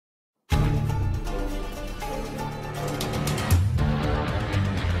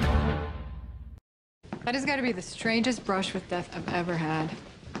That has got to be the strangest brush with death I've ever had.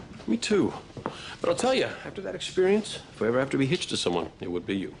 Me too. But I'll tell you, after that experience, if I ever have to be hitched to someone, it would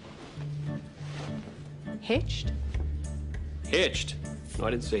be you. Hitched? Hitched? No,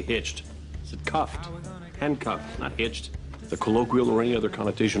 I didn't say hitched. I said cuffed. Handcuffed, not hitched. The colloquial or any other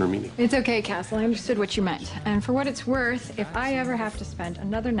connotation or meaning. It's okay, Castle. I understood what you meant. And for what it's worth, if I ever have to spend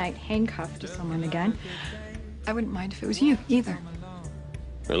another night handcuffed to someone again, I wouldn't mind if it was you, either.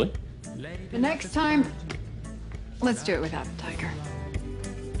 Really? The next time, let's do it without the tiger.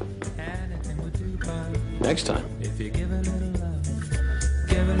 Next time. If you give a little love,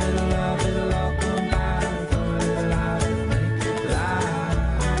 give a little love, it'll all come back. Throw a little love and make it live.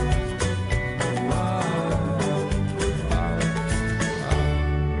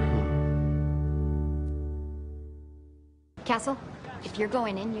 Castle, if you're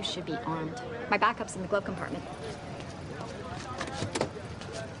going in, you should be armed. My backup's in the glove compartment.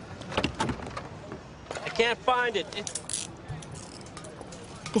 I can't find it.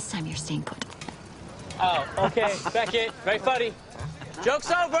 This time you're staying put. Oh, okay. Beckett, very funny. Joke's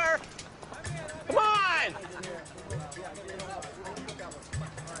over. Come on!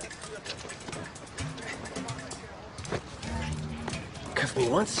 Cuff me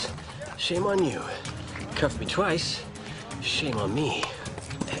once, shame on you. Cuff me twice, shame on me.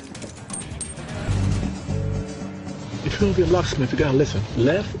 If you're gonna be a locksmith, you gotta listen.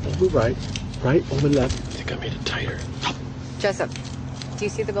 Left over right, right over left. I think I made it tighter. Jessup, do you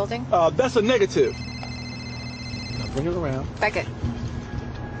see the building? That's a negative. Now bring it around. Beckett.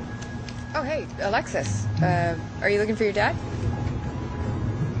 Oh, hey, Alexis. Are you looking for your dad?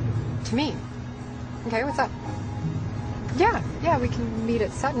 To me. Okay, what's up? Yeah, we can meet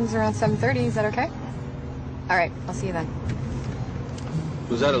at Sutton's around 7:30. Is that okay? All right, I'll see you then.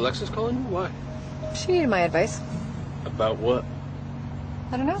 Was that Alexis calling you? Why? She needed my advice. About what?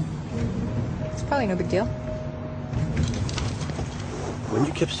 I don't know. It's probably no big deal. When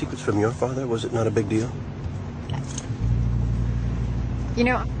you kept secrets from your father, was it not a big deal? You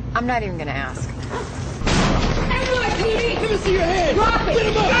know, I'm not even gonna ask. NYPD! Let me see your head! Drop it! Get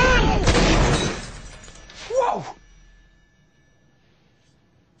him up! Whoa!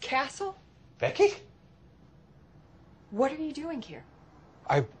 Castle? Becky? What are you doing here?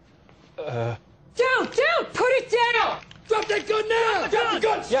 Down! Put it down! Drop that gun now! Drop the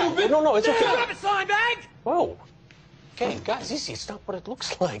gun, stupid! No, it's okay. Drop it, slime bag! Whoa. Okay, guys, easy. It's not what it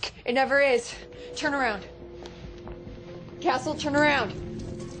looks like. It never is. Turn around. Castle, turn around.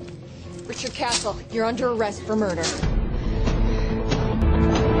 Richard Castle, you're under arrest for murder.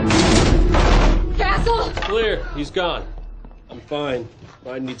 Castle! Clear. He's gone. I'm fine.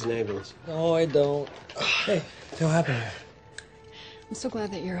 Ryan needs an ambulance. No, I don't. Hey, what happened here? I'm so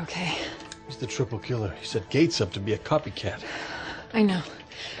glad that you're okay. He's the triple killer. He set Gates up to be a copycat. I know.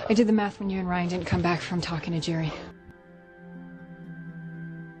 I did the math when you and Ryan didn't come back from talking to Jerry.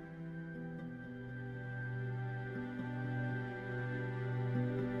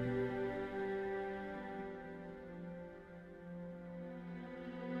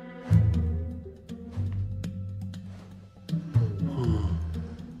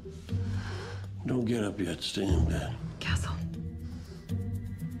 Don't get up yet. Stay in bed. Castle.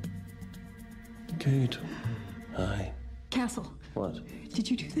 Kate. Hi. Castle. What? Did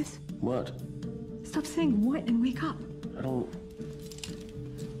you do this? What? Stop saying what and wake up. I don't...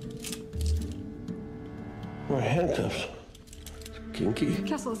 We're handcuffs. It's kinky.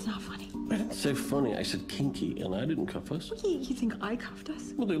 Castle, it's not funny. I didn't say funny. I said kinky, and I didn't cuff us. You think I cuffed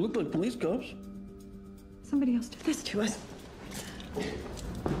us? Well, they look like police cuffs. Somebody else did this to us.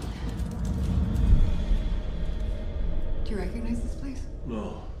 Do you recognize this place?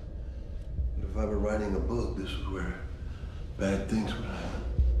 No. But if I were writing a book, this is where bad things would happen.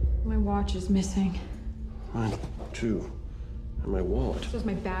 My watch is missing. Mine, too. And my wallet. So is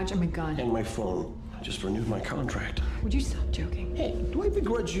my badge and my gun. And my phone. I just renewed my contract. Would you stop joking? Hey, do I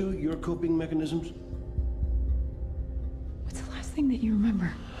begrudge you your coping mechanisms? What's the last thing that you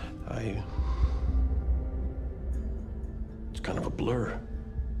remember? It's kind of a blur.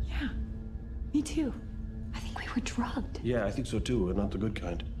 Yeah, me too. I think we were drugged. Yeah, I think so too, and not the good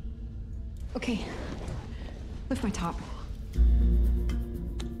kind. Okay, lift my top.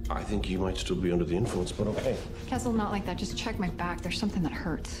 I think you might still be under the influence, but okay. Castle, not like that. Just check my back. There's something that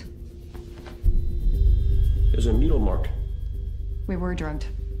hurts. There's a needle mark. We were drugged.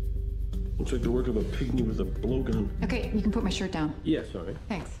 Looks like the work of a pygmy with a blowgun. Okay, you can put my shirt down. Yeah, sorry.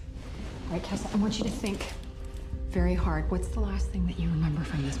 Thanks. All right, Castle, I want you to think very hard. What's the last thing that you remember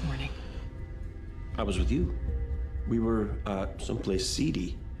from this morning? I was with you. We were someplace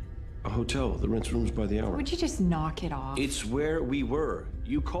seedy. A hotel. The rent's rooms by the hour. Would you just knock it off? It's where we were.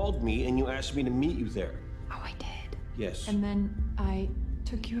 You called me and you asked me to meet you there. Oh, I did. Yes. And then I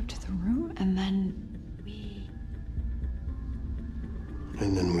took you up to the room, and then we...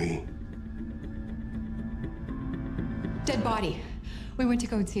 And then we... Dead body. We went to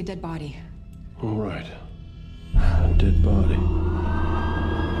go and see a dead body. All right. A dead body.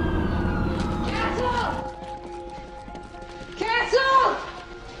 Castle! Castle!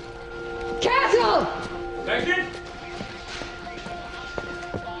 Castle! Beckett!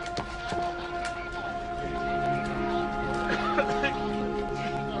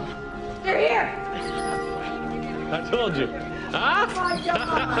 They're here! I told you. Huh?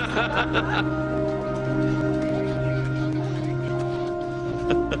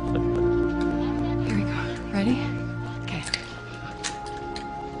 Here we go. Ready? Okay.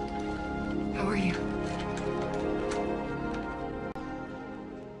 How are you?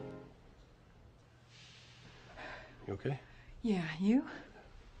 You okay? Yeah, you?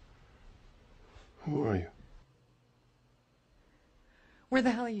 Who are you? Where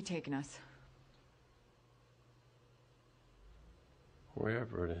the hell are you taking us?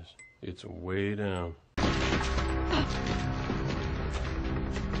 Wherever it is. It's way down.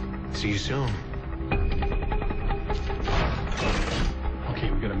 See you soon.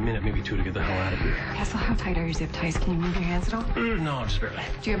 Okay, we got a minute, maybe two, to get the hell out of here. Castle, how tight are your zip ties? Can you move your hands at all? No, just barely.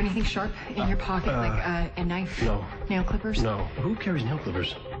 Do you have anything sharp in your pocket, like a knife? No. Nail clippers? No. Who carries nail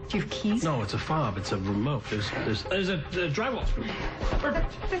clippers? Do you have keys? No, it's a fob. It's a remote. There's a drywall screw.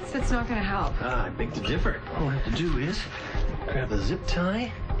 Perfect. That's not gonna help. I beg to differ. All we have to do is grab the zip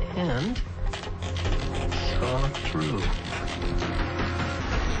tie and saw through.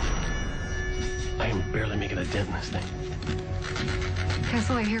 I am barely making a dent in this thing.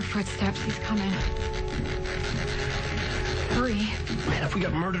 Castle, I hear footsteps. He's coming. Hurry. Man, if we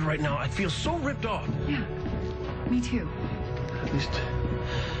got murdered right now, I'd feel so ripped off. Yeah, me too. At least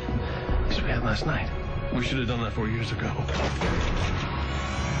we had last night. We should have done that 4 years ago.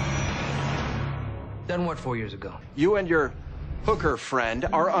 Done what 4 years ago? You and your hooker friend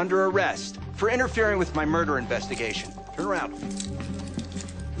are under arrest for interfering with my murder investigation. Turn around.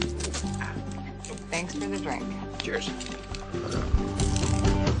 Thanks for the drink. Cheers.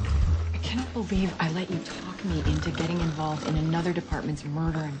 I cannot believe I let you talk me into getting involved in another department's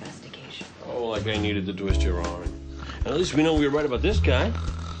murder investigation. Oh, like I needed to twist your arm. And at least we know we were right about this guy.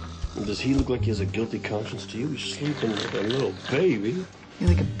 Does he look like he has a guilty conscience to you? He's sleeping like a little baby. You're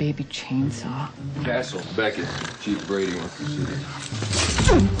like a baby chainsaw. Castle, Beckett, Chief Brady wants to see you.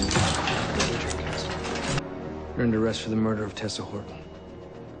 You're under arrest for the murder of Tessa Horton.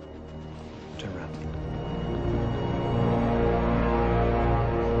 Turn around.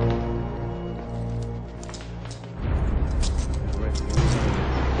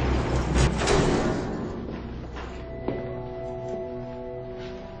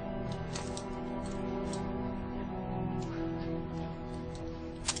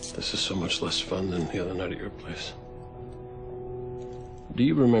 This is so much less fun than the other night at your place. Do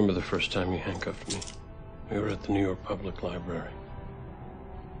you remember the first time you handcuffed me? We were at the New York Public Library.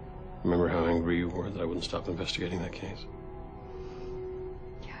 Remember how angry you were that I wouldn't stop investigating that case?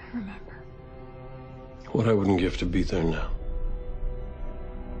 Yeah, I remember. What I wouldn't give to be there now.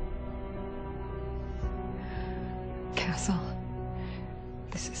 Castle,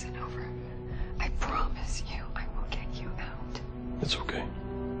 this isn't over. I promise you I will get you out. It's okay.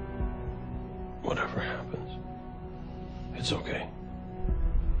 Whatever happens, it's okay.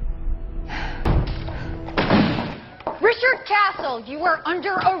 Richard Castle, you are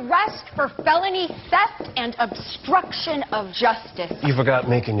under arrest for felony theft and obstruction of justice. You forgot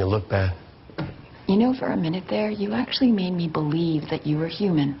making you look bad. You know, for a minute there, you actually made me believe that you were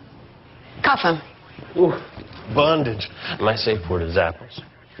human. Cuff him. Ooh, bondage. My safe word is apples.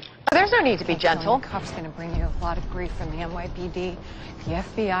 There's no need to be gentle. Cuff's gonna bring you a lot of grief from the NYPD, the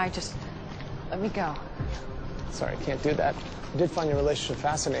FBI. Just let me go. Sorry, I can't do that. I did find your relationship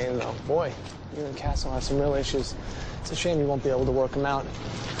fascinating, though. Boy, you and Castle have some real issues. It's a shame you won't be able to work them out.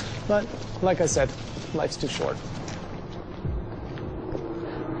 But, like I said, life's too short.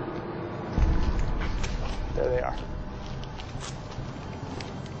 There they are.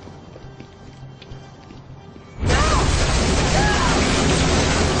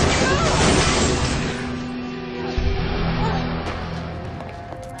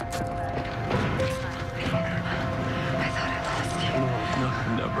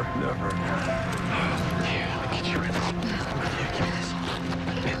 Never. Here, let me get you in. Here, give me this.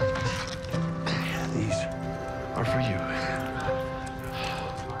 These are for you.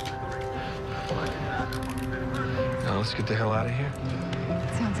 Now let's get the hell out of here.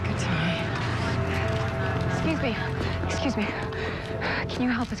 Sounds good to me. Excuse me. Can you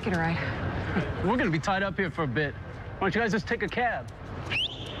help us get a ride? We're gonna be tied up here for a bit. Why don't you guys just take a cab?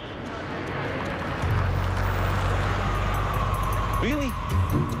 Really?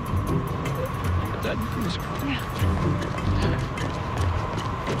 That is...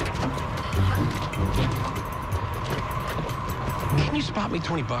 Can you spot me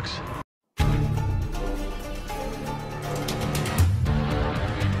 $20?